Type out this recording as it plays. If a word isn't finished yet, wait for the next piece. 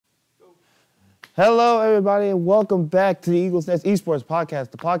Hello, everybody, and welcome back to the Eagles Nest Esports podcast,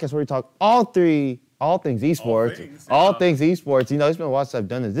 the podcast where we talk all things esports, all things esports. You know, it's been a while since I've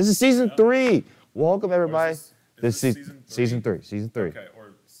done this. This is season 3. Welcome, everybody. This is season 3. Okay,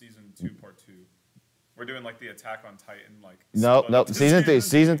 or season 2, part 2. We're doing like the Attack on Titan, like. No, season 3.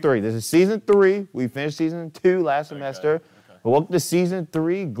 Season 3. This is season 3. We finished season 2 last semester. Okay. But welcome to season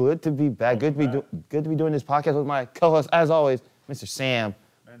 3. Good to be back. Good to be doing this podcast with my co-host, as always, Mr. Sam,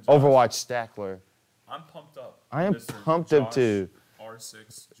 Overwatch Stackler. I'm pumped up. I am pumped up too.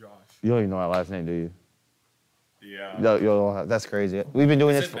 R6 Josh. You don't even know my last name, do you? Yeah. No, that's crazy. We've been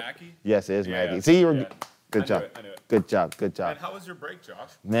doing this for. Mackie? Yes, it is Yeah. Maggie. See, you were good I job. knew it. Good job. And how was your break,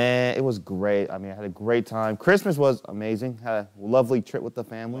 Josh? Man, it was great. I mean, I had a great time. Christmas was amazing. Had a lovely trip with the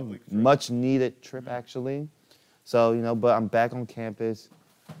family. Much needed trip, actually. So, you know, but I'm back on campus,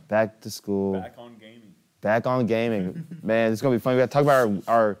 back to school. Back on gaming. Man, it's going to be fun. We got to talk about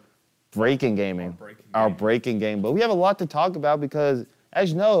our breaking gaming. Our breaking game. But we have a lot to talk about because,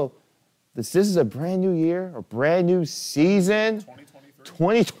 as you know, this is a brand new year, a brand new season.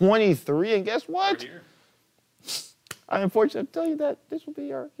 2023. And guess what? I'm unfortunate to tell you that this will be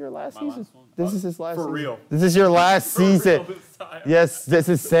your last season. This is his last season. For real. This is your last season. This Yes, this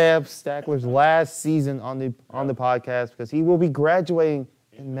is Sam Stackler's last season on the podcast because he will be graduating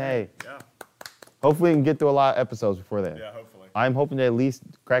in May. Yeah. Hopefully we can get through a lot of episodes before then. Yeah, hopefully. I'm hoping to at least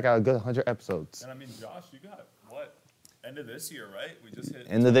crack out a good 100 episodes. And I mean, Josh, you got what? End of this year, right? We just hit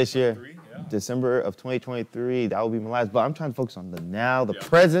End of this year. Yeah. December of 2023. That will be my last. But I'm trying to focus on the now, the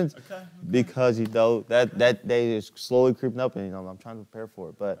present, because you know that day is slowly creeping up, and you know I'm trying to prepare for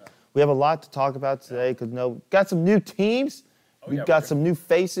it. But we have a lot to talk about today because you know got some new teams. We've got some new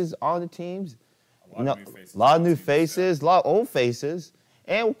faces on the teams. A lot of new faces, a lot of old faces,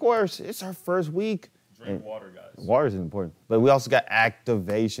 and of course it's our first week. Drink water, guys. Water is important, but we also got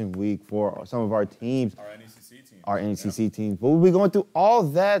activation week for some of our teams. Our NECC teams. But we'll be going through all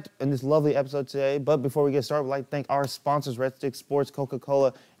that in this lovely episode today. But before we get started, we'd like to thank our sponsors, Red Stick Sports,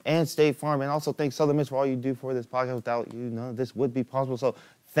 Coca-Cola, and State Farm. And also thank Southern Miss for all you do for this podcast. Without you, none of this would be possible. So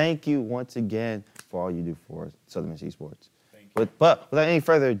thank you once again for all you do for Southern Miss Esports. Thank you. But without any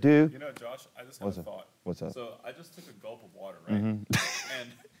further ado. You know, Josh, I just had a thought. What's up? So I just took a gulp of water, right? And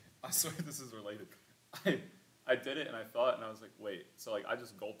I swear this is related. I did it and I thought, and I was like, wait. So like I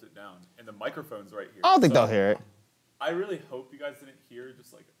just gulped it down. And the microphone's right here. I don't think they'll hear it. I really hope you guys didn't hear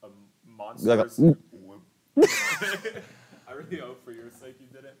just like a monstrous whoop. I really hope for your sake you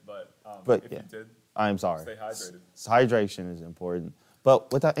didn't, but if you did, I'm sorry. Stay hydrated. Hydration is important.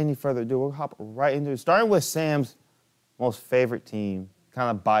 But without any further ado, we'll hop right into it. Starting with Sam's most favorite team,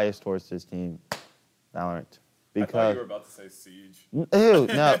 kind of biased towards this team, Valorant. Because I thought you were about to say Siege. Ew,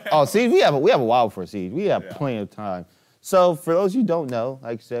 no. Oh, Siege, we have a while for Siege. We have plenty of time. So for those who don't know,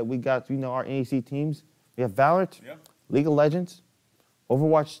 like I said, we got our NEC teams. We have Valorant, League of Legends,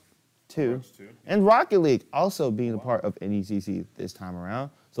 Overwatch 2, and Rocket League also being a part of NECC this time around.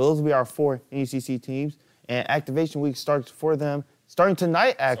 So those will be our 4 NECC teams. And activation week starts for them starting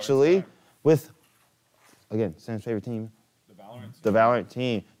tonight, actually, with, again, Sam's favorite team, the Valorant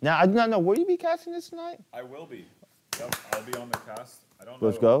team. Now, I do not know, will you be casting this tonight? I will be. Yep, I'll be on the cast. I don't know.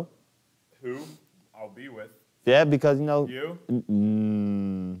 Let's go. Who I'll be with. Yeah, because, you know.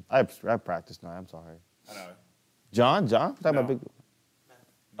 You? I practiced tonight. I'm sorry. I know. John? Talking about big.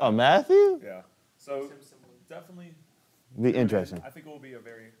 Oh, Matthew? Yeah. So definitely. Be interesting. I think it will be a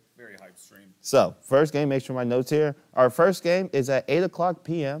very, very hype stream. So first game, make sure my notes here. Our first game is at 8:00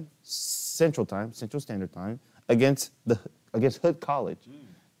 p.m. Central Standard Time against Hood College.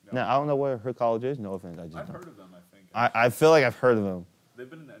 Now I don't know where Hood College is. No offense. I've heard of them. I think. I feel like I've heard of them. They've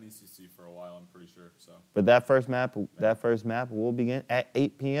been in the NECC for a while. I'm pretty sure. So. But that first map will begin at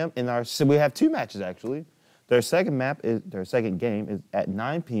 8 p.m. So we have 2 matches actually. Their second game is at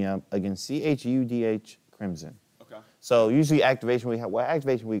 9 p.m. against CHUDH Crimson. Okay. So usually activation week, what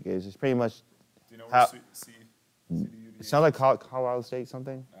activation week is, it's pretty much. Do you know where CHUDH? It sounds like Colorado State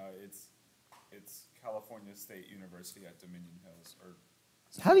something. It's California State University at Dominion Hills.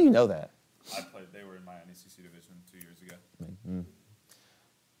 How do you know that? I played. They were in my NECC division 2 years ago.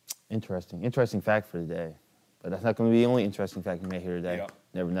 Interesting fact for today. But that's not going to be the only interesting fact you may hear today. Yep.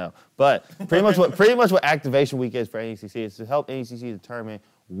 Never know. But pretty much what activation week is for NECC is to help NECC determine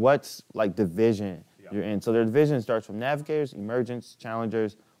what's like division you're in. So their division starts from Navigators, Emergents,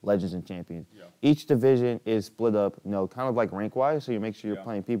 Challengers, Legends, and Champions. Each division is split up, kind of like rank-wise. So you make sure you're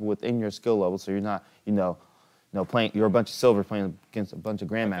playing people within your skill level. So you're not, you're a bunch of silvers playing against a bunch of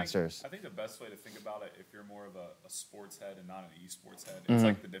grandmasters. I think the best way to think about it, if you're more of a sports head and not an esports head, it's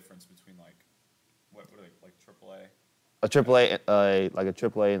like the difference between like what are they, like AAA A AAA, like a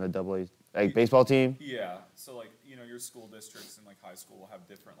AAA and a AA, like baseball team. Yeah. So like your school districts and like high school will have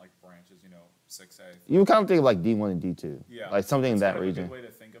different like branches. 6A. You would kind of think of like D1 and D2. Yeah. Like something in that region. A good way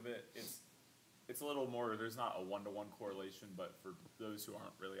to think of it. It's a little more. There's not a one-to-one correlation, but for those who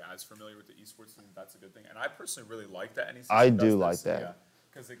aren't really as familiar with the esports team, that's a good thing. And I personally really like that NECC. I do like that. Yeah.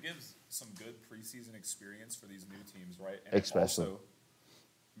 Because it gives some good preseason experience for these new teams, right? And especially. Also,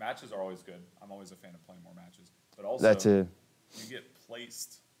 matches are always good. I'm always a fan of playing more matches. But also, that too. You get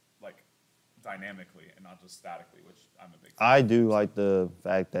placed, like, dynamically and not just statically, which I'm a big fan I do like the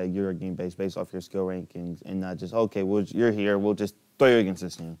fact that you're a game based off your skill rankings and not just, okay, well, you're here, we'll just throw you against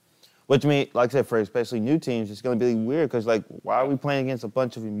this team. Which means, like I said, for especially new teams, it's going to be weird because, like, why are we playing against a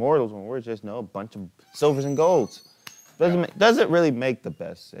bunch of immortals when we're just, a bunch of silvers and golds? Doesn't really make the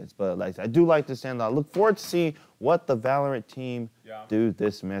best sense, but like I do like to stand out. Look forward to seeing what the Valorant team do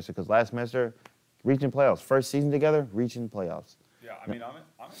this semester, because last semester, reaching playoffs. First season together, reaching playoffs. Yeah, I mean,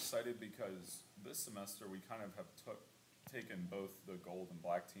 I'm excited because this semester we kind of have taken both the gold and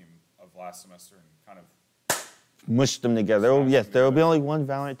black team of last semester and kind of mushed them together. There will be only one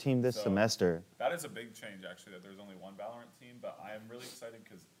Valorant team this semester. That is a big change, actually, that there's only one Valorant team, but I am really excited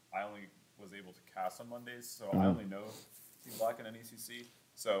because I only was able to cast on Mondays, so I only know Team Black and NECC.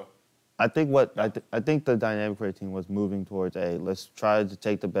 So I think I think the dynamic for the team was moving towards let's try to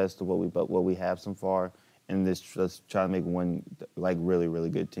take the best of what we have so far, and let's try to make one like really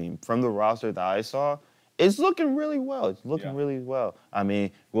really good team. From the roster that I saw, it's looking really well. It's looking really well. I mean,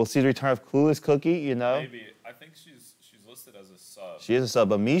 we'll see the return of Clueless Cookie. Maybe I think she's listed as a sub. She is a sub,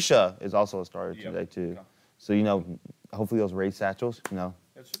 but Misha is also a starter today too. Okay. So hopefully those raid satchels.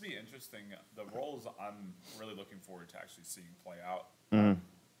 It should be interesting. The roles I'm really looking forward to actually seeing play out.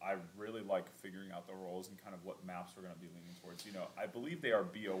 I really like figuring out the roles and kind of what maps we're going to be leaning towards. I believe they are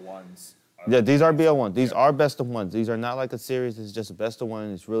BO1s. Yeah, these are BO1s. These are best of ones. These are not like a series. It's just a best of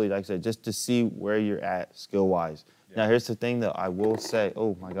one. It's really, like I said, just to see where you're at skill-wise. Yeah. Now, here's the thing that I will say.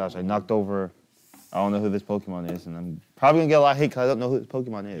 Oh, my gosh, I knocked over. I don't know who this Pokemon is, and I'm probably going to get a lot of hate because I don't know who this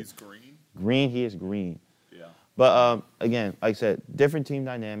Pokemon is. He's green? Green, he is green. Yeah. But, again, like I said, different team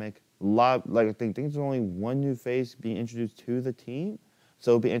dynamic. I think there's only one new face being introduced to the team.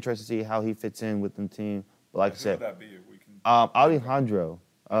 So it'll be interesting to see how he fits in with the team. But like I said, who would that be? Alejandro.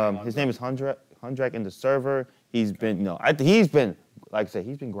 His name is Hundrak in the server. He's been, he's been, like I said,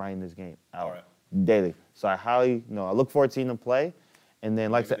 he's been grinding this game out daily. So I look forward to seeing him play. And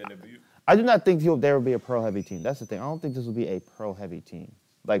then, like I said, I do not think there will be a pro-heavy team. That's the thing. I don't think this will be a pro-heavy team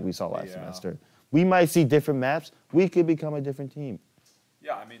like we saw last semester. We might see different maps. We could become a different team.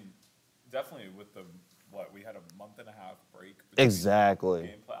 Yeah, I mean, definitely with we had a month and a half break. Exactly.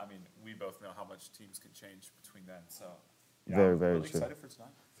 Gameplay. I mean, we both know how much teams can change between then. So, very, I'm very really true. excited for tonight.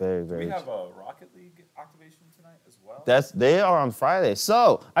 Very, very. Do we have a Rocket League activation tonight as well? They are on Friday.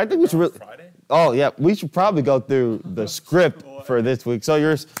 So I think we should really. Friday? Oh yeah, we should probably go through the script for this week. So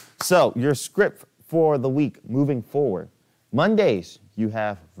your script for the week moving forward. Mondays you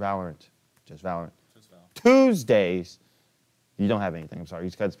have Valorant, just Valorant. Tuesdays. You don't have anything. I'm sorry. You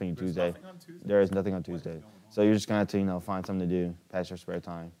just got to spend Tuesday. There is nothing on Tuesday. So you're just going to find something to do, pass your spare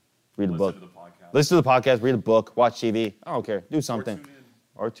time, read a book. Listen to the podcast, read a book, watch TV. I don't care. Do something.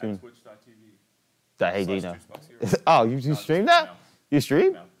 Or tune. Twitch.tv. Hey, Dino. Oh, you stream that? No. You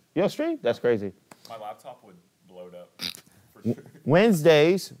stream? No. You don't stream? That's crazy. My laptop would blow it up. For sure.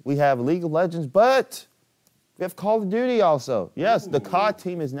 Wednesdays, we have League of Legends, but we have Call of Duty also. Yes, the COD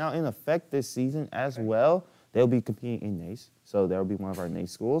team is now in effect this season as well. They'll be competing in NACE, so that will be one of our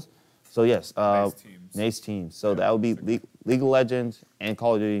NACE schools. So yes, NACE teams. So that will be League of Legends and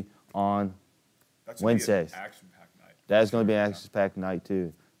Call of Duty on Wednesdays. Action-packed night. That's going to be an action-packed night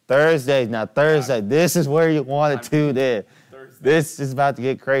too. Thursday, this is where you want to tune in. This is about to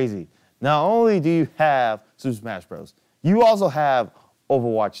get crazy. Not only do you have Super Smash Bros., you also have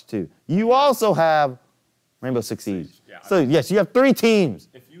Overwatch 2. You also have Rainbow Six Siege. Yeah, so yes, you have 3 teams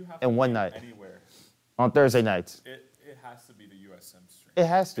in one night. On Thursday nights. It has to be the USM stream. It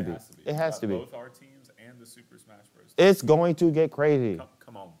has to be. It has to be. Both our teams and the Super Smash Bros. It's going to get crazy.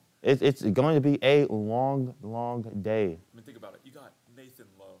 Come on. It's going to be a long, long day. I mean, think about it. You got Nathan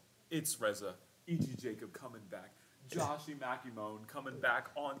Lowe. It's Reza. E.G. Jacob coming back. Joshy Makimone coming back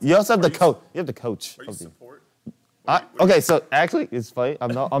on. You also have the coach. You have the coach. Are you support? Okay, so actually, it's funny.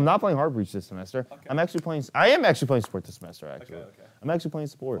 I'm not playing Heartbreach this semester. Okay. I am actually playing support this semester. Actually, okay. I'm actually playing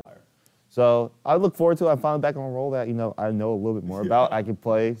support. So I look forward to it. I'm finally back on a role that, I know a little bit more about. I can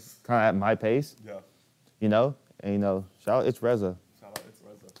play kind of at my pace. Yeah. And shout out, it's Reza. Shout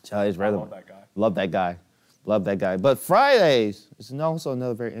out, it's Reza. Love that guy. But Fridays is also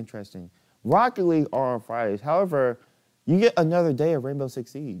another very interesting. Rocket League are on Fridays. However, You get another day of Rainbow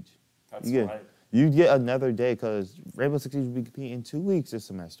Six Siege. That's right. You get another day because Rainbow Six Siege will be competing in 2 weeks this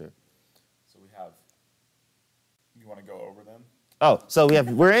semester. So we have. You want to go over them? Oh, so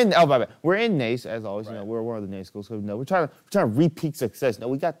we're in NACE as always. Right. You know, we're one of the NACE schools. So we're trying to repeat success. No,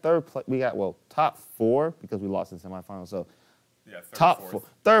 we got top 4 because we lost in the semifinals. So yeah, top 4,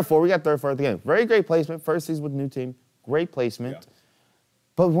 third 4. We got third 4 at the game. Very great placement. First season with the new team. Great placement. Yeah.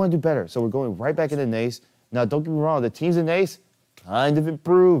 But we want to do better. So we're going right back into NACE. Now, don't get me wrong. The teams in NACE kind of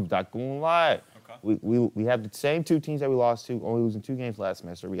improved. Not gonna lie. Okay. We have the same 2 teams that we lost to, only losing 2 games last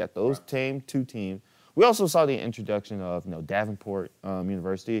semester. We got those same 2 teams. We also saw the introduction of Davenport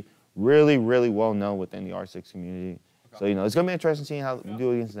University, really, really well known within the R6 community. Okay. So it's gonna be interesting seeing how we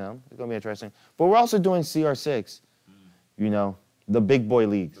do against them. It's gonna be interesting. But we're also doing CR6, the big boy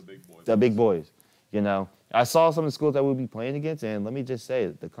leagues, the big boys. I saw some of the schools that we'll be playing against, and let me just say,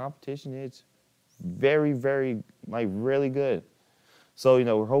 the competition is very, very, really good. So,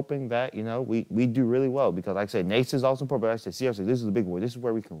 we're hoping that, we do really well because, like I said, NACE is also important, but like I said, CR6, this is the big boy. This is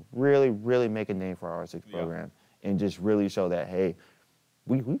where we can really, really make a name for our R6 program and just really show that, hey,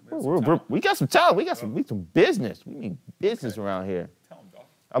 we got some talent. We got some business. We mean business around here. Tell them, dog.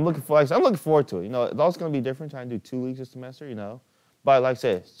 I'm looking forward to it. It's also going to be different trying to do 2 leagues this semester, But like I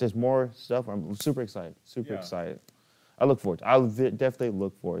said, it's just more stuff. I'm super excited, excited. I look forward to it. I'll definitely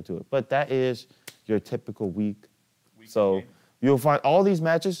look forward to it. But that is your typical week. So you'll find all these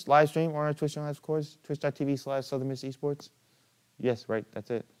matches live stream on our Twitch channel, of course, twitch.tv/Southern Miss Esports. Yes, right,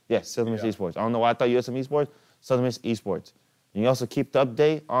 that's it. Yes, Southern Miss Esports. I don't know why I thought USM Esports. Southern Miss Esports. You can also keep the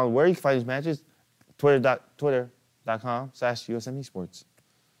update on where you can find these matches, twitter.com/USM Esports.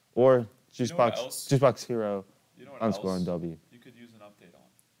 Or Juicebox Hero _W. You could use an update on.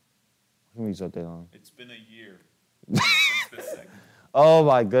 What can we use an update on? It's been a year since this segment. Oh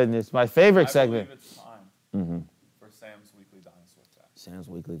my goodness, my favorite segment. I believe it's time for Sam's Weekly Dinosaur Fact. Sam's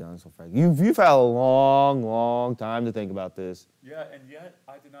Weekly Dinosaur Fact. You've had a long, long time to think about this. Yeah, and yet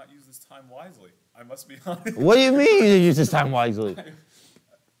I did not use this time wisely. I must be honest. What do you mean you didn't use this time wisely?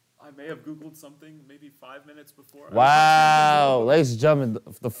 I may have Googled something maybe 5 minutes before. Wow, ladies and gentlemen,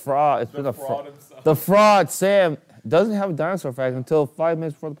 the fraud. It's been a fraud. The fraud, Sam, doesn't have a dinosaur fact until 5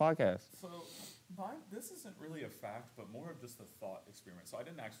 minutes before the podcast. So this isn't really a fact, but more of just a thought experiment. So I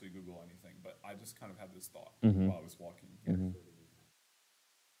didn't actually Google anything, but I just kind of had this thought while I was walking here.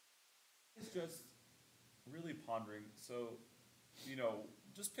 It's just really pondering. So,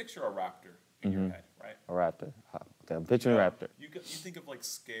 just picture a raptor in your head, right? A raptor. Okay, I'm picturing a raptor. You think of like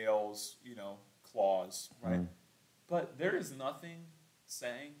scales, claws, right? But there is nothing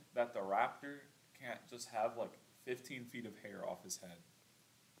saying that the raptor can't just have like 15 feet of hair off his head.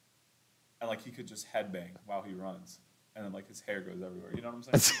 And like he could just headbang while he runs. And then like his hair goes everywhere. You know what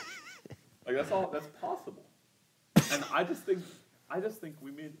I'm saying? Like that's possible. And I just think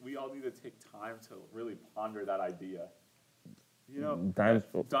we all need to take time to really ponder that idea.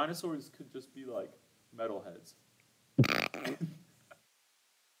 Dinosaurs could just be like metalheads.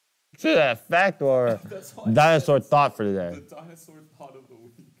 Is that a fact or dinosaur thought for today? The dinosaur thought of the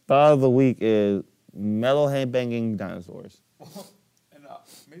week. Thought of the week is metal headbanging dinosaurs. Well, and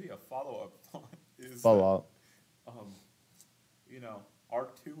maybe a follow-up thought is follow-up.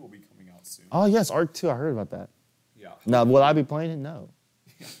 Arc 2 will be coming out soon. Oh yes, Arc 2. I heard about that. Yeah. Now, will I be playing it? No.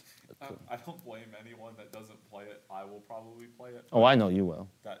 I don't blame anyone that doesn't play it. I will probably play it. Oh, I know you will.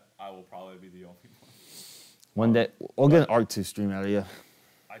 That I will probably be the only one. One day, we'll get an Arc 2 stream out of you.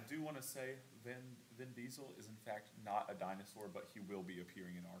 I do want to say Vin Diesel is in fact not a dinosaur, but he will be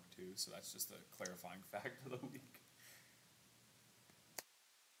appearing in Arc 2, so that's just a clarifying fact of the week.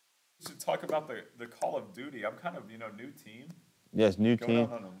 We should talk about the Call of Duty. I'm kind of, new team. Yes, new going team.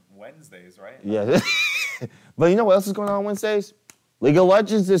 Going on Wednesdays, right? Yeah. But you know what else is going on Wednesdays? League of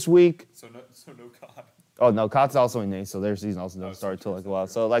Legends this week. So no COD. Oh, no, COD's also in NACE, so their season also doesn't start until like a while.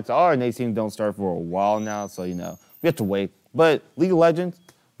 So our NACE team don't start for a while now, so we have to wait. But League of Legends,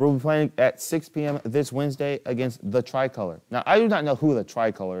 we'll be playing at 6 p.m. this Wednesday against the Tricolor. Now, I do not know who the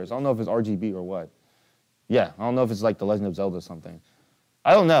Tricolor is. I don't know if it's RGB or what. Yeah, I don't know if it's like the Legend of Zelda or something.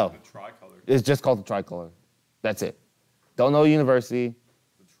 I don't know. The Tricolor. It's just called the Tricolor. That's it. Don't know university.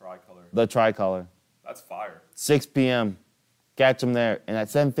 The Tricolor. The Tricolor. That's fire. 6 p.m. Catch them there. And at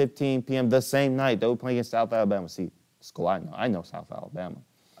 7:15 p.m. the same night, they'll be playing against South Alabama. See, school I know South Alabama.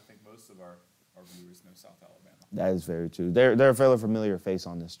 I think most of our viewers know South Alabama. That is very true. They're a fairly familiar face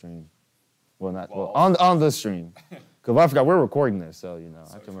on this stream. On the stream. Because I forgot we're recording this, so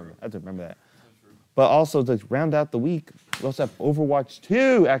I have to remember that. But also to round out the week, we also have Overwatch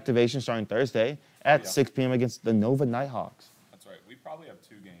 2 activation starting Thursday at 6 p.m. against the Nova Nighthawks. That's right. We probably have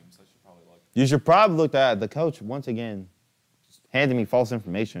 2 games. I should probably look. You should probably look at the coach once again. handing me false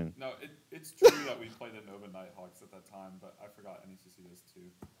information. No, it's true that we played the Nova Nighthawks at that time, but I forgot NECC does too.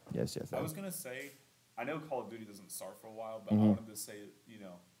 Yes. I was gonna say, I know Call of Duty doesn't start for a while, but Mm-hmm. I wanted to say,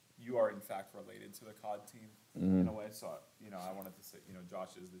 you are in fact related to the COD team Mm-hmm. in a way. So, I wanted to say,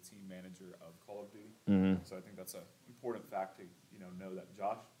 Josh is the team manager of Call of Duty. Mm-hmm. So I think that's an important fact to, know that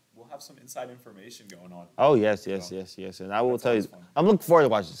Josh will have some inside information going on. Oh, yes. So, And I will that's tell you, always fun. I'm looking forward to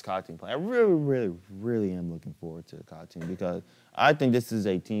watching this COD team play. I really, really, really am looking forward to the COD team because I think this is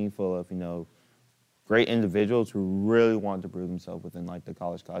a team full of, great individuals who really want to prove themselves within, like, the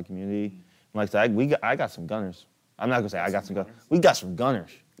college COD community. And like I said, I got some gunners. I'm not going to say I got some gunners. We got some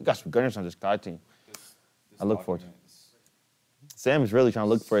gunners. We got some gunners on this COD team. This I look forward to it. document is- Sam is really trying to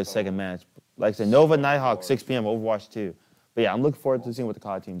look for his second match. Like I said, Nova Nighthawk, 6 p.m. Overwatch 2. But yeah, I'm looking forward to seeing what the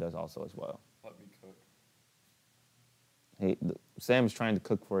COD team does also as well. Let me cook. Sam is trying to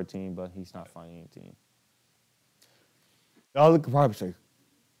cook for a team, but he's not finding any team. Oh, look, probably say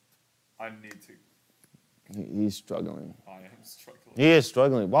I need to. he's struggling. I am struggling. He is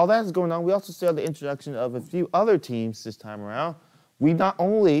struggling. While that's going on, we also saw the introduction of a few other teams this time around. We not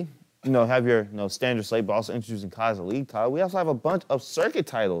only, have your standard slate, but also introducing COD as a league title. We also have a bunch of circuit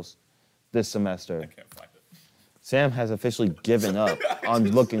titles this semester. I can't find it. Sam has officially given up on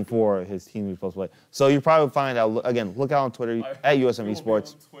looking for his team he's supposed to play. So you probably find out, again, look out on Twitter, at USM will be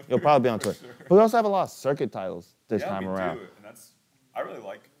Esports. on Twitter You'll probably be on for Twitter. sure. But we also have a lot of circuit titles this Yeah, time we around. do, and I really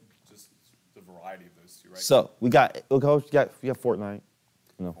like just the variety of those two, right? So we got Fortnite. Fortnite.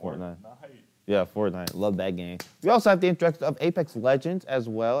 Fortnite. Yeah, Fortnite. Love that game. We also have the introduction of Apex Legends as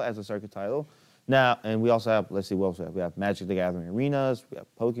well as a circuit title. Now, and we also have, let's see what else we have. We have Magic the Gathering Arenas. We have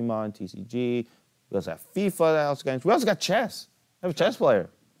Pokemon, TCG. We also have FIFA that also got. We also got chess. I have a chess player.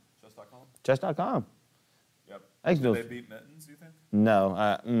 Chess.com? Chess.com. Yep. I can Did do they it. beat Mittens, you think? No,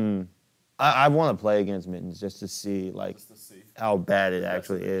 I want to play against Mittens just to see Just to see. how bad it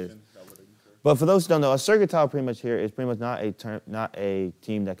actually is. Destination that would incur. But for those who don't know, a circuit tile pretty much here is pretty much not a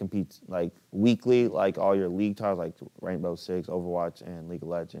team that competes like weekly like all your league tiles like Rainbow Six, Overwatch, and League of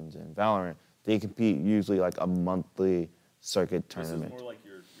Legends and Valorant. They compete usually like a monthly circuit This tournament. is more like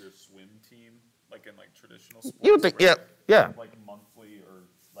your swim team, like in like traditional sports. You would think, where yeah. Like monthly or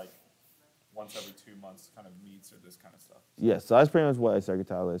like once every 2 months kind of meets or this kind of stuff. Yeah, so that's pretty much what a circuit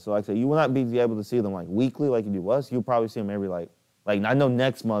tile is. So like I said, you will not be able to see them like weekly like you do us. You'll probably see them every like I know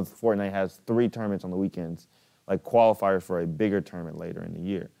next month Fortnite has 3 tournaments on the weekends, like qualifiers for a bigger tournament later in the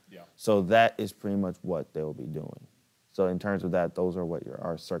year. Yeah. So that is pretty much what they will be doing. So in terms of that, those are what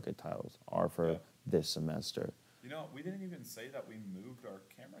our circuit tiles are for this semester. We didn't even say that we moved our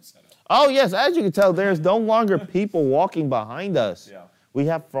camera setup. Oh yes, as you can tell, there's no longer people walking behind us. Yeah. We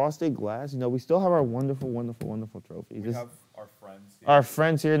have frosted glass. We still have our wonderful, wonderful, wonderful trophies. We have our friends here. Our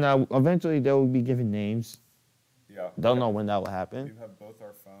friends here now. Eventually, they will be given names. Yeah. Don't know when that will We happen. have both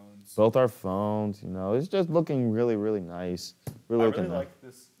our phones. Both our phones. It's just looking really, really nice. Really I looking really nice. like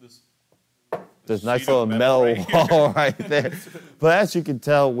this This nice sheet little of metal right here. wall right there. But as you can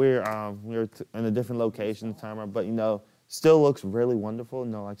tell, we're in a different location this time around. But still looks really wonderful.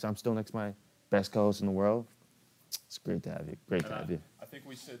 Like I'm still next to my best co-host in the world. It's great to have you. Great to have you. I think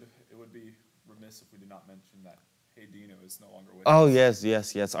it would be remiss if we did not mention that Hey Dino is no longer with Oh us.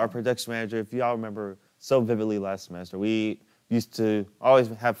 yes. Our production manager. If y'all remember so vividly last semester, we used to always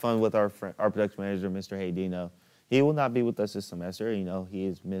have fun with our production manager, Mr. Haydino. He will not be with us this semester. He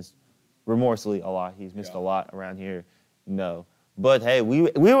has missed remorsefully a lot. He's missed a lot around here. But hey, we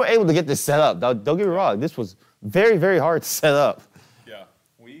were able to get this set up. Don't get me wrong. This was very, very hard to set up. Yeah,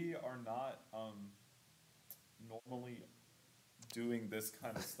 we are not normally doing this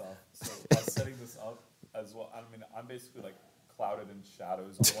kind of stuff. So us setting this up as well. I'm basically like clouded in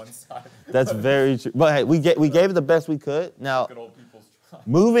shadows on one side. That's very true. But hey, we gave it the best we could. Now, Good old people's try.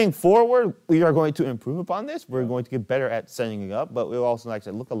 moving forward, we are going to improve upon this. We're going to get better at setting it up, but we'll also, like I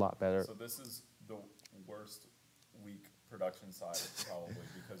said, look a lot better. So this is the worst week production side probably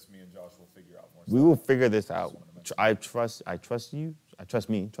because me and Josh will figure out more stuff. We will figure this out. wanted to mention I trust you. I trust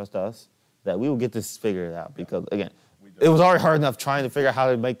me. Trust us. That we will get this figured out because again, it was already hard enough trying to figure out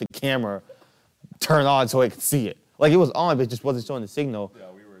how to make the camera turn on so I could see it. Like it was on, but it just wasn't showing the signal. Yeah,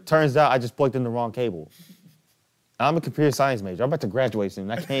 we were. Turns out I just plugged in the wrong cable. I'm a computer science major. I'm about to graduate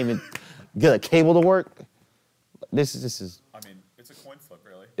soon. I can't even get a cable to work. This is. It's a coin flip,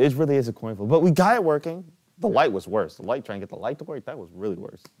 really. It really is a coin flip, but we got it working. The light was worse. Trying to get the light to work, that was really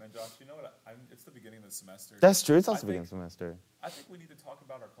worse. Man, Josh, you know what? It's the beginning of the semester. That's true. It's also I beginning think- semester. I think we need to talk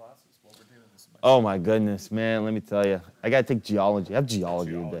about our classes, what we're doing this semester. Oh my goodness, man! Let me tell you, I gotta take geology. I have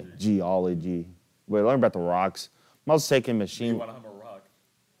geology today. Geology. Wait, learn about the rocks. I'm also taking You machine. want to hum a rock?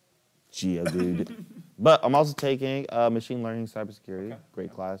 Geo, dude. But I'm also taking machine learning cybersecurity, Okay. great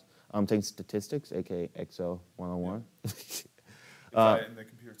Yeah. class. I'm taking statistics, aka XO 101. Is that in the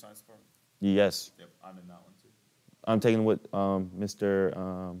computer science department? Yes. Yep, I'm in that one too. I'm taking with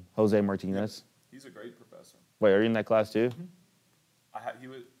Mr. Jose Martinez. He's a great professor. Wait, are you in that class too? I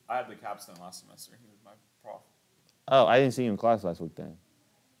had the capstone last semester. He was my prof. Oh, I didn't see you in class last week then.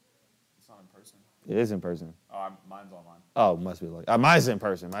 It's not in person. It is in person. Oh, mine's online. Oh, must be like mine's in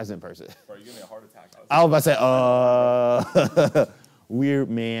person. Mine's in person. Bro, you give me a heart attack. I was about to say, weird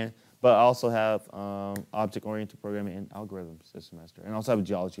man. But I also have object-oriented programming and algorithms this semester, and I also have a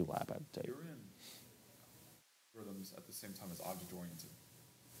geology lab I have to take. You're in algorithms at the same time as object-oriented.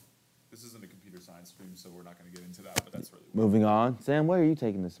 This isn't a computer science stream, so we're not going to get into that, but that's really weird. Moving on, Sam, what are you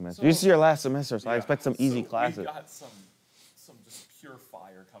taking this semester? So- This is your last semester, so I Yeah, expect some easy so classes. We got some just pure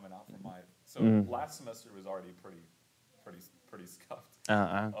fire coming out from my. So last semester was already pretty scuffed.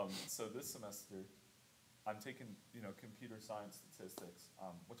 So this semester, I'm taking computer science statistics,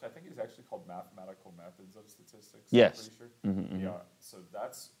 which I think is actually called mathematical methods of statistics. Yes. I'm pretty sure. Yeah. So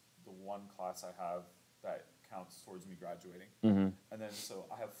that's the one class I have that counts towards me graduating. And then so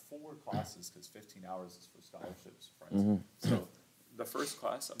I have 4 classes because 15 hours is for scholarships, friends. So the first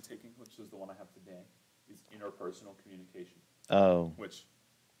class I'm taking, which is the one I have today, is interpersonal communication. Oh, Which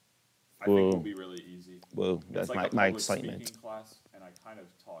I think will be really easy. whoa, that's It's like my a public excitement. speaking class, and I kind of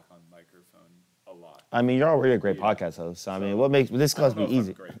talk on microphone a lot. I mean, you're already a great Yeah. podcast host. So, I So, mean, what makes this I class don't be know if I'm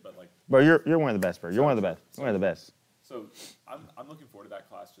easy? great, but like, Bro, you're one of the best, bro. You're one of the best. One of the best. so I'm looking forward to that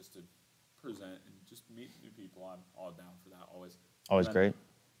class just to present and just meet new people. I'm all down for that always. Always And then great.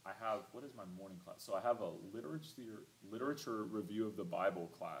 I have, what is my morning class? So I have a literature review of the Bible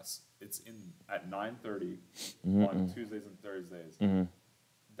class. It's at 9:30 on Tuesdays and Thursdays.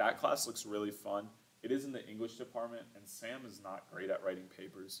 That class looks really fun. It is in the English department, and Sam is not great at writing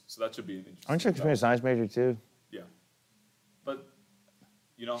papers, so that should be an interesting. Aren't you a computer science major too? Yeah, but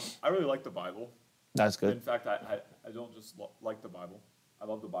I really like the Bible. That's In good. fact, I don't just like the Bible. I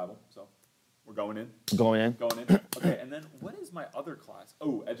love the Bible. So we're going in. Going in. Going in. Okay, and then what is my other class?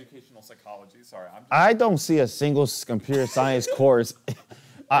 Oh, educational psychology. Sorry, I'm just, I don't see a single computer science course.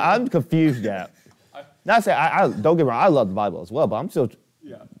 I'm confused now. Not saying I don't get me wrong. I love the Bible as well, but I'm still.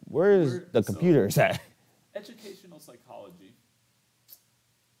 yeah. Where's the computers at? Educational psychology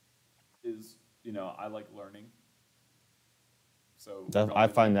is, I like learning. So I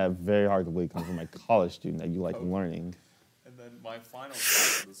find that very hard to believe coming from a college student that you like learning. And then my final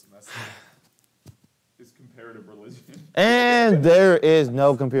class of the semester is comparative religion. And there is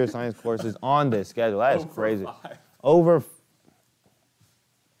no computer science courses on this schedule. That is Over crazy. 5. Over.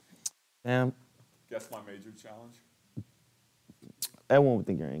 Damn, Guess my major challenge. everyone would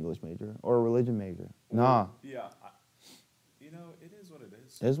think you're an English major or a religion major. Nah, Yeah. It is what it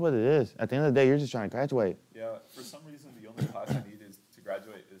is. it is what it is. At the end of the day, you're just trying to graduate. Yeah, for some reason, the only class I need to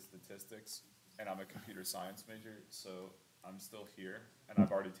graduate is statistics, and I'm a computer science major, so I'm still here, and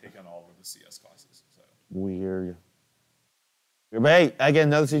I've already taken all of the CS classes. So Weird. But hey, again,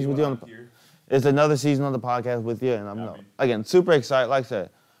 another season with you on the. here. It's another season on the podcast with you, and I'm Happy. again super excited. Like I said,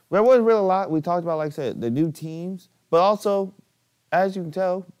 there wasn't really a lot we talked about. Like I said, the new teams, but also, as you can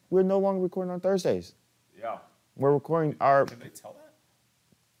tell, we're no longer recording on Thursdays. Yeah. We're recording our. Can they tell that?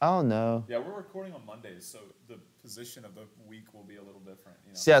 I don't know. Yeah, we're recording on Mondays, so the position of the week will be a little different.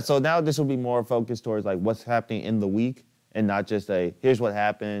 Yeah, so now this will be more focused towards like what's happening in the week, and not just a here's what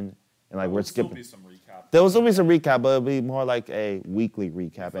happened, and like we're skipping. There'll be some recap. There will still be some recap, but it'll be more like a weekly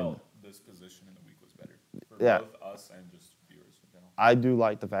recap. I And felt this position in the week was better for Yeah. both us and just viewers in general. I do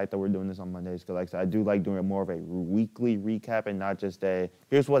like the fact that we're doing this on Mondays because, like I said, I do like doing more of a weekly recap and not just a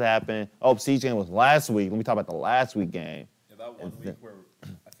here's what happened. Oh, Siege game was last week. Let me talk about the last week game. Yeah, that one week where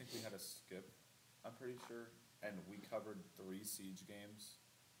I think we had a skip, I'm pretty sure, and we covered 3 Siege games.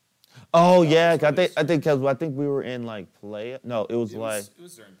 Oh That yeah, was really I think we were in like play. No, it was like. It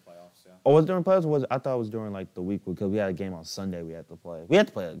was during playoffs, yeah. Oh, was it during playoffs? Or was it, I thought it was during like the week because we had a game on Sunday. We had to play. We had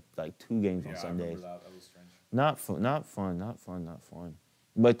to play like 2 games on Yeah, I Sundays. remember that. That was strange. Not fun.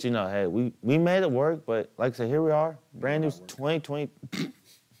 But hey, we made it work. But like I said, here we are, brand new that worked. 2020,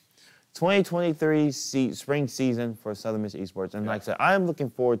 2023 spring season for Southern Miss Esports. And like I said, I am looking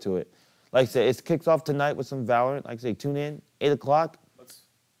forward to it. Like I said, it kicks off tonight with some Valorant. Like I say, tune in 8 o'clock. Let's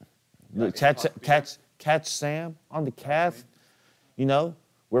Yeah, Catch Sam on the cast.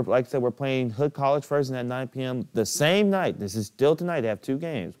 We're like I said, we're playing Hood College first and at 9 p.m. the same night. This is still tonight. They have 2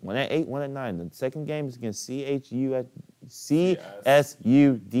 games, one at 8, one at 9. The second game is against CSUDH.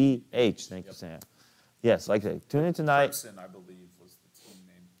 Thank you, Sam. Yes, like I said, tune in tonight. Crimson, I believe, was the team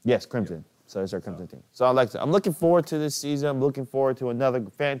name. Yes, Crimson. So it's our Crimson team. So like I said, I'm looking forward to this season. I'm looking forward to another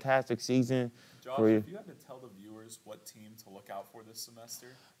fantastic season. Josh, for you. if you had to tell the viewers what team to look out for this semester,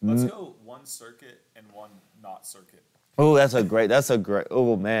 let's Mm. go one circuit and one not circuit. Oh,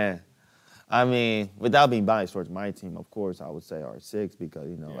 oh man. I mean, without being biased towards my team, of course, I would say R6 because,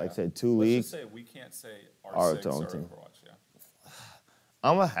 you know, like I said, two Let's leagues. just say we can't say Our R6 own or team. Overwatch, yeah.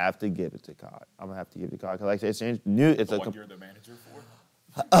 I'm going to have to give it to COD. I'm going to have to give it to COD because, like I said, it's new. It's The a one you're the manager for?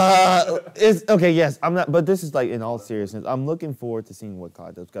 It's okay. Yes, I'm not. But this is like in all seriousness. I'm looking forward to seeing what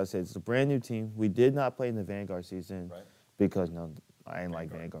COD does. Because I said it's a brand new team. We did not play in the Vanguard season Right. because no, I ain't like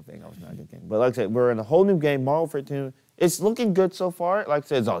Vanguard. Vanguard was not a good game. But like I said, we're in a whole new game. Modern Warfare 2. It's looking good so far. Like I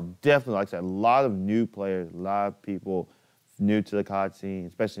said, it's all definitely like I said, a lot of new players, a lot of people new to the COD scene,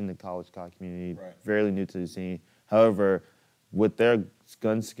 especially in the college COD community. Right. Fairly new to the scene. However, with their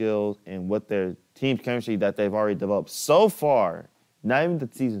gun skills and with their team chemistry that they've already developed so far. Not even the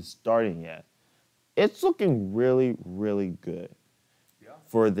season starting yet. It's looking really, really good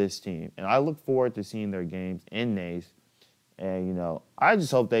for this team. And I look forward to seeing their games in NACE. And, you know, I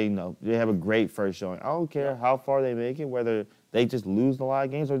just hope they, you know, they have a great first showing. I don't care how far they make it, whether they just lose a lot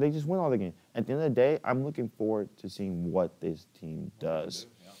of games or they just win all the games. At the end of the day, I'm looking forward to seeing what this team does.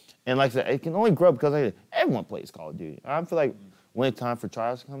 And like I said, it can only grow because like, everyone plays Call of Duty. I feel like when the time for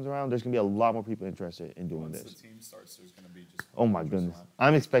trials comes around, there's going to be a lot more people interested in doing this. Once the team starts, there's going to be just... Oh, my goodness.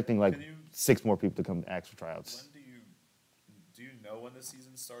 I'm expecting like Can you- 6 more people to come ask for tryouts. When do you know when the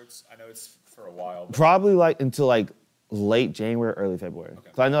season starts? I know it's for a while. But Probably like until like late January, early February. Okay.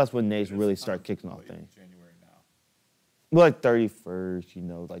 Because I know that's when NACE it's really kind start of kicking off late things. January now. Well, like 31st, you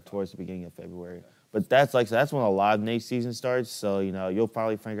know, like towards the beginning of February. Okay. But that's like that's when a lot of NACE season starts. So, you know, you'll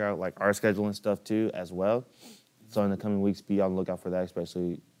probably figure out like our schedule and stuff too as well. So in the coming weeks, be on the lookout for that,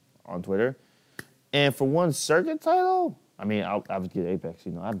 especially on Twitter. And for one circuit title, I mean, I would get Apex.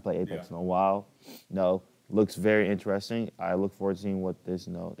 You know, I haven't played Apex in a while. No, looks very interesting. I look forward to seeing what this,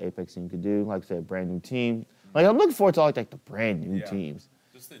 you know, Apex team could do. Like I said, brand new team. Like I'm looking forward to like the brand new teams.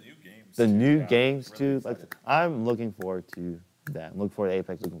 Just the new games. The too. new Yeah, games really too. Like excited. I'm looking forward to that. I'm looking forward to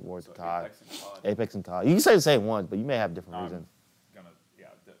Apex. Looking forward So to COD. Apex and COD. Apex and COD. You can say the same ones, but you may have different I'm reasons.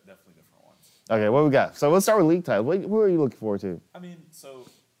 definitely different ones. Okay, what we got? So let's start with league titles. Who are you looking forward to? I mean, so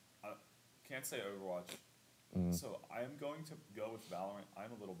can't say Overwatch. Mm-hmm. So I am going to go with Valorant.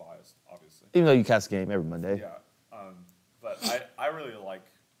 I'm a little biased, obviously. Even though you cast the game every Monday. Yeah, but I really like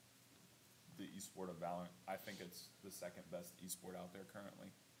the esport of Valorant. I think it's the second best esport out there currently.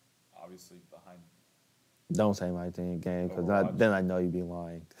 Obviously behind. Don't say my team game because Overwatch. then I know you'd be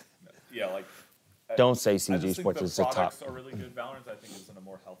lying. Yeah, like. Don't say I CG just Sports think is the the top. products are really good. Valorant, I think, is in a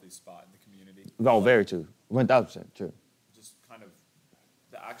more healthy spot in the community. Oh, very true. 1,000% true. Just kind of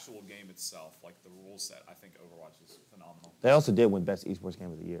the actual game itself, like the rule set. I think Overwatch is phenomenal. They also did win Best Esports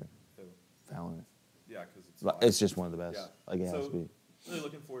Game of the Year. So, Valorant. yeah, because it's. Like, fire. it's just one of the best. Yeah. Like, it has So, to be. really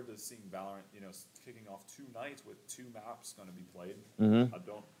looking forward to seeing Valorant. You know, kicking off 2 nights with 2 maps going to be played. Mm-hmm. I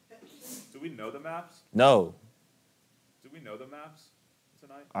don't. Do we know the maps? No. Do we know the maps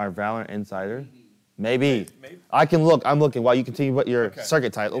tonight? Our Valorant Insider? Maybe. Maybe. I can look. I'm looking while you continue with your Okay.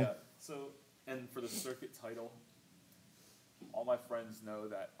 circuit title. Yeah. So, and for the circuit title, all my friends know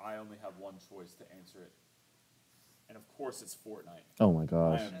that I only have one choice to answer it, and of course, it's Fortnite. Oh, my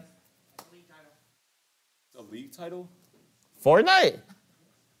gosh. I am- It's a league title? Fortnite?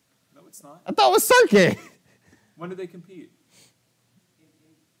 No, it's not. I thought it was circuit. When did they compete?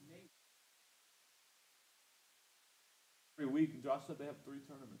 Every week. Josh said they have 3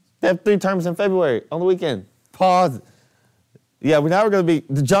 tournaments. They have 3 tournaments in February on the weekend. Pause. Yeah, we're going to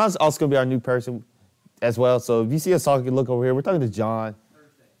be. John's also going to be our new person as well. So if you see us talking, look over here. We're talking to John.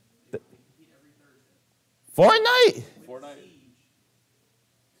 Thursday. They compete every Thursday. Fortnite? Fortnite and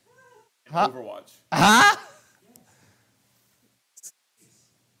Huh? Overwatch. Huh?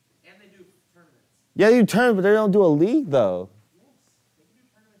 And they do tournaments. Yeah, you turn, but they don't do a league though. Yes. They can do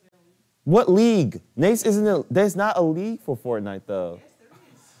tournaments and a league. What league? Nace isn't a, there's not a league for Fortnite though. Yes, there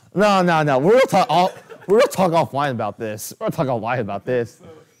is. No. We're gonna talk offline about this. We're gonna talk offline about this. So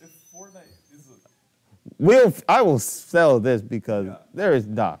if Fortnite is I will sell this because Yeah. there is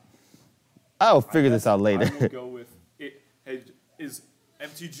not. I will figure this out I later. will go with it. Hey, is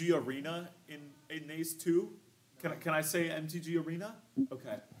MTG Arena in NACE 2? Can I say MTG Arena?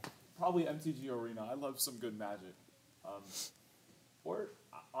 Okay. Probably MTG Arena. I love some good Magic. Or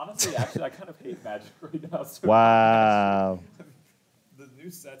honestly, actually, I kind of hate Magic right now. So Wow. The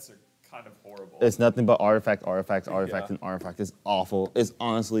new sets are kind of horrible. It's nothing but artifact, Yeah. and artifact. It's awful. It's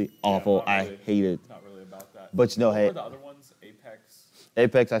honestly awful. not I really. hate it. Not really about that. But you know, What hey, were the other ones? Apex.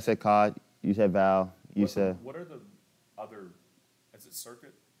 Apex, I said COD. You said Val. You What- said What are the other? Is it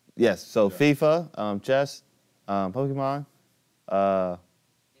Circuit? yes. So Yeah. FIFA, chess, Pokemon,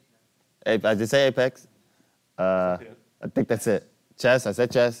 I did say Apex. I think that's it. Chess. I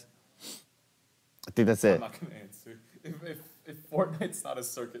said chess. I think that's I'm it. not gonna answer. If Fortnite's not a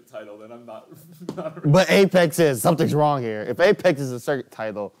circuit title, then I'm not. But Apex is. Something's wrong here. If Apex is a circuit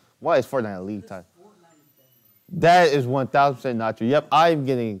title, why is Fortnite a league title? That is 1,000% not true. Yep, I'm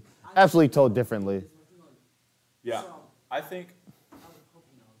getting absolutely told differently. Yeah, I think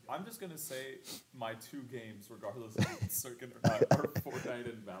I'm just gonna say my 2 games, regardless if it's circuit or not, are Fortnite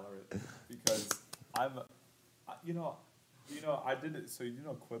and Valorant because I did it. So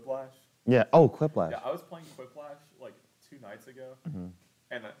Quiplash. Yeah. Oh, Quiplash. Yeah, I was playing Quiplash like 2 nights ago,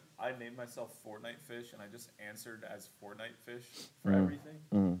 and I named myself Fortnite Fish, and I just answered as Fortnite Fish for everything,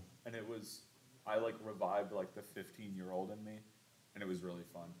 and it was I like revived like the 15-year-old in me, and it was really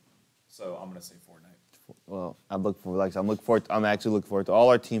fun. So I'm gonna say Fortnite. Well, I'm actually looking forward to all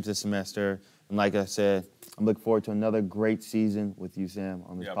our teams this semester, and like I said, I'm looking forward to another great season with you, Sam,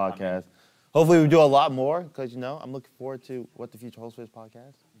 on this podcast. Hopefully, we do a lot more because I'm looking forward to what the future holds for this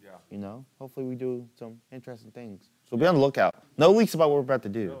podcast. Yeah. Hopefully, we do some interesting things. So be on the lookout. No leaks about what we're about to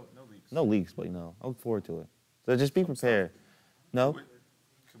do. No leaks. No leaks, but I look forward to it. So just be prepared. No. Can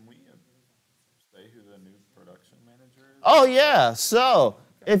we say who the new production manager is? Oh yeah. So.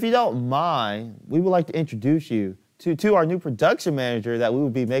 If you don't mind, we would like to introduce you to our new production manager that we will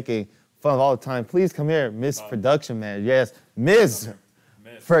be making fun of all the time. Please come here, Miss Production Manager. Yes, Miss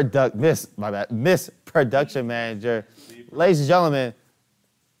Production Manager. Ladies and gentlemen,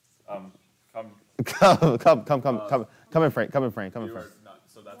 come in frame.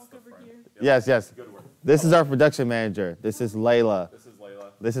 So that's the frame. Yes. Good work. This is our production manager. This is Layla.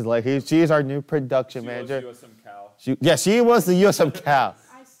 This is Layla. She is our new production manager. USM Cal. She was the USM Cal.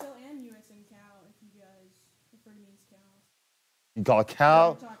 I still am USM Cal if you guys refer to me as Cal. You call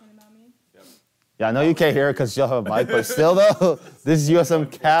Cal? You're talking about me? Yep. Yeah, I know you can't hear her because she'll have a mic, but still though, this is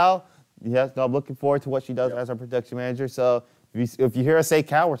USM Cal. Yes, I'm looking forward to what she does as our production manager. So if you hear us say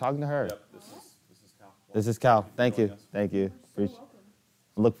Cal, we're talking to her. Yep, this is Cal. This is Cal. Thank you. Welcome.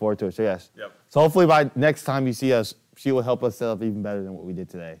 Look forward to it. So yes. Yep. So hopefully by next time you see us, she will help us set up even better than what we did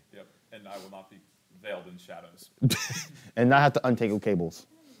today. Yep. And I will not be veiled in shadows. And not have to untangle cables.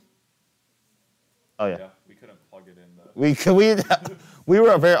 Oh yeah. Yeah, we couldn't plug it in. We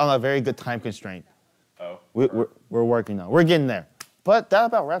were on a very good time constraint. Oh. We're working on. We're getting there. But that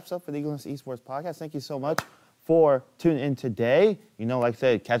about wraps up for the Eagles Esports podcast. Thank you so much for tuning in today. Like I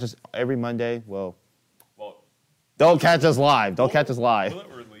said, catch us every Monday. Well, don't catch us live. Will it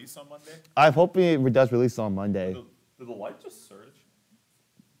release on Monday? I'm hoping it does release on Monday. Did the light just surge?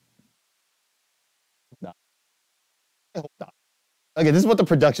 No. I hope not. Okay, this is what the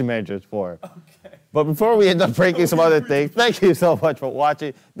production manager is for. Okay. But before we end up breaking some other things, thank you so much for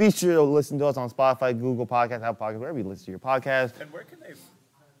watching. Be sure to listen to us on Spotify, Google Podcasts, Apple Podcasts, wherever you listen to your podcast. And where can they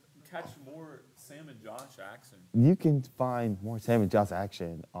catch more Sam and Josh action? You can find more Sam and Josh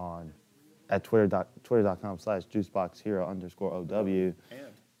action at twitter.com/juiceboxhero_OW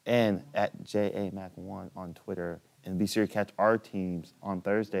and at JAMac1 on Twitter. And be sure to catch our teams on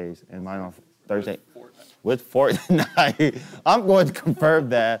Thursdays and mine on Thursday with Fortnite. I'm going to confirm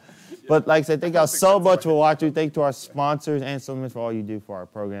that. But like I said, thank y'all so much for watching. Thank you to our sponsors and so much for all you do for our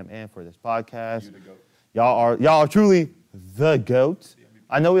program and for this podcast. Y'all are truly the GOAT.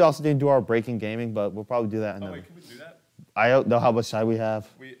 I know we also didn't do our breaking gaming, but we'll probably do that another. Oh wait, can we do that? I don't know how much time we have.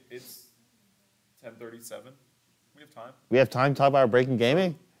 It's 10:37. We have time. We have time to talk about our breaking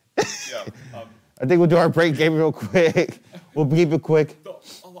gaming? Yeah. I think we'll do our break gaming real quick. We'll keep it quick.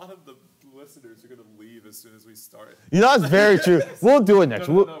 A lot of the listeners are going to leave as soon as we start. That's very true. We'll do it next.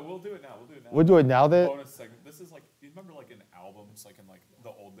 No, we'll do it now. We'll do it now then? Bonus segment. This is like, you remember like in albums, like in like the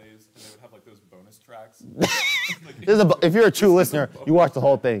old days, and they would have like those bonus tracks? If you're a true listener, you watch the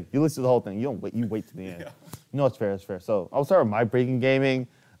whole thing. You listen to the whole thing. You wait to the end. Yeah. It's fair. So I'll start with my breaking gaming.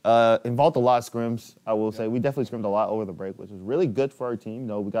 Involved a lot of scrims, I will say. We definitely scrimmed a lot over the break, which was really good for our team.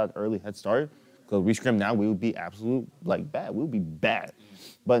 We got an early head start. Because we scrim now, we would be absolute, bad. We would be bad.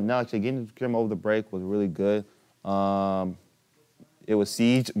 But now, actually, getting to scrim over the break was really good. It was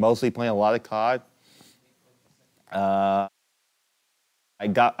Siege, mostly playing a lot of COD. I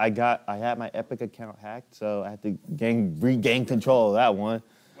had my Epic account hacked, so I had to regain control of that one.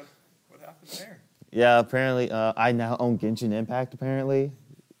 What happened there? Yeah, apparently, I now own Genshin Impact, apparently.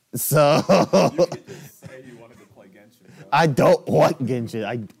 So... You could just say you wanted to play Genshin. Bro. I don't want Genshin.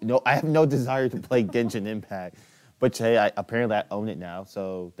 I have no desire to play Genshin Impact. But hey, apparently I own it now.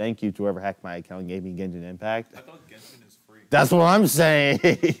 So thank you to whoever hacked my account and gave me Genshin Impact. I thought Genshin is free. That's what I'm saying.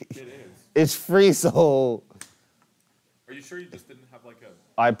 It is. It's free, so... Are you sure you just didn't have like a...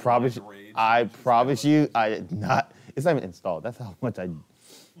 I promise you, it's not even installed. That's how much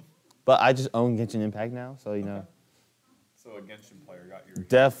But I just own Genshin Impact now, so you know. So a Genshin player got your.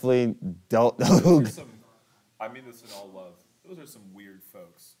 Definitely don't. Those are some, I mean this in all love. Those are some weird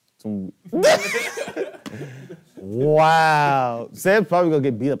folks. Wow. Sam's probably gonna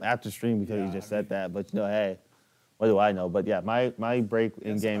get beat up after stream because Yeah, he just I said mean- that. But you know, hey, what do I know? But yeah, my break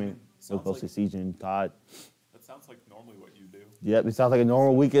in Yes, I gaming mean, was sounds mostly like- Siege and COD. That sounds like normally what you do. Yep, it sounds like a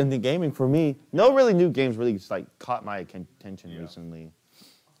normal weekend in gaming for me. No really new games really just like caught my attention Yeah. recently.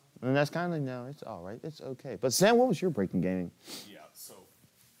 And that's kind of, no, it's all right. It's okay. But Sam, what was your break in gaming? Yeah, so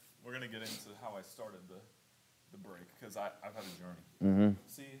we're gonna get into how I started the break because I've had a journey. Mm-hmm.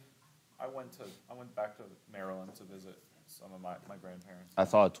 See, I went back to Maryland to visit some of my grandparents. I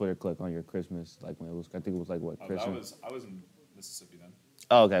saw a Twitter clip on your Christmas, like when it was, I think it was like what, Oh, Christmas? I was in Mississippi then.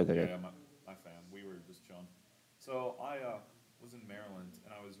 Oh, okay, okay, okay. Yeah, my fam. We were just chilling. So I was in Maryland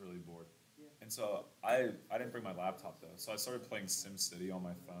and I was really bored. And so I didn't bring my laptop though. So I started playing SimCity on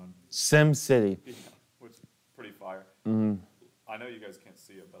my phone. Sim City. Yeah, which is pretty fire. Mm-hmm. I know you guys can't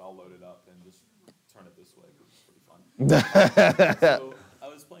see it, but I'll load it up and just turn it this way because it's pretty fun. So I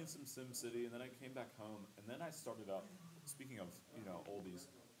was playing some SimCity and then I came back home and then I started up, speaking of, oldies,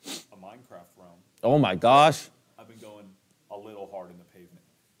 a Minecraft realm. Oh my gosh. I've been going a little hard in the pavement.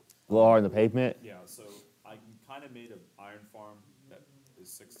 A little hard on the pavement. Yeah, so I kind of made an iron farm that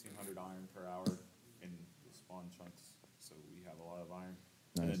is 1,600 iron per hour in the spawn chunks, so we have a lot of iron.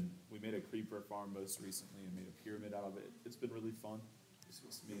 And Nice. then we made a creeper farm most recently and made a pyramid out of it. It's been really fun. It's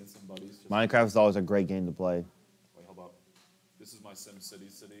just me and some buddies. Just Minecraft is always a great game to play. Wait, hold up. This is my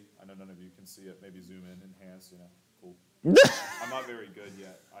SimCity city. I know none of you can see it. Maybe zoom in, enhance, cool. I'm not very good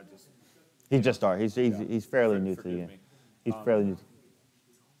yet. I just... He just started. He's fairly new to the Forgive game. me. He's fairly new.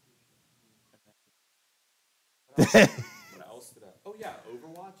 What else did I? Oh yeah,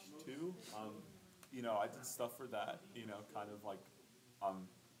 Overwatch too. I did stuff for that. Kind of like,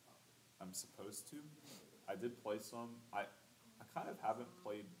 I'm supposed to. I did play some. I kind of haven't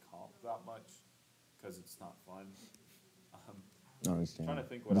played comp that much because it's not fun. I understand. Trying to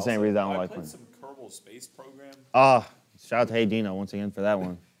think what The else. same reason I don't I like played playing. some Kerbal Space Program. Ah, shout out to Hey Dino once again for that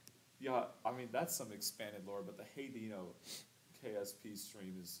one. Yeah, I mean that's some expanded lore, but the Hey Dino KSP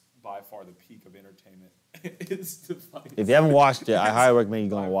stream is by far the peak of entertainment. It's the funniest. If you haven't watched it, I It's highly recommend you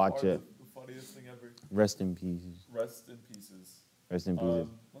go by and watch far it. The funniest thing ever. Rest in pieces. Rest in pieces. Rest in pieces.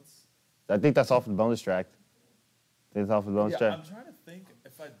 Let's. I think that's all for the bonus track. I think that's all for the bonus Yeah, track. I'm trying to think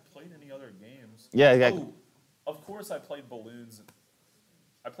if I'd played any other games. Yeah, yeah. Oh, of course I played Balloons.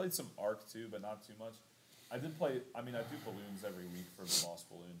 I played some Ark too, but not too much. I do Balloons every week for the boss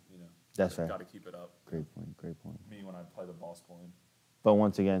balloon, That's fair. Got to keep it up. Great point, great point. Me when I play the boss balloon. But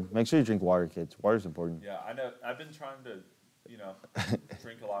once again, make sure you drink water, kids. Water's important. Yeah, I know. I've been trying to,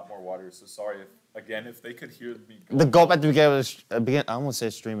 drink a lot more water. So sorry if they could hear me. The gulp at the beginning of the I almost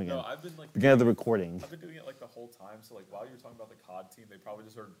said stream again. No, I've been like Beginning of the recording. I've been doing it like the whole time. So like while you were talking about the COD team, they probably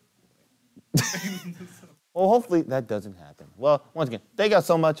just heard. Well, hopefully that doesn't happen. Well, once again, thank you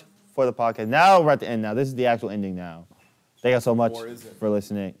so much for the podcast. Now we're at the end now. This is the actual ending now. Thank you so much Or is it? for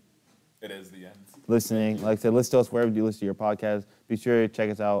listening. It is the end. Like I said, listen to us wherever you listen to your podcast. Be sure to check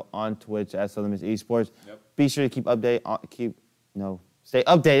us out on Twitch at Southern Miss Esports. Yep. Be sure to stay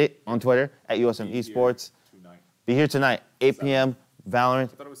updated on Twitter at USM Be here Esports. tonight. Be here tonight, 8 p.m. Valorant. I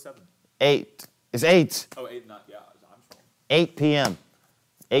thought it was 7. 8. It's 8. Oh, 8, not yeah. I'm wrong. 8 p.m.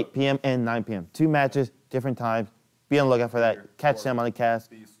 8 p.m. and 9 p.m. 2 matches, different times. Be on the lookout for that. Catch them on the cast.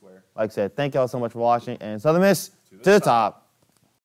 Do you swear? Like I said, thank y'all so much for watching. And Southern Miss, to the top.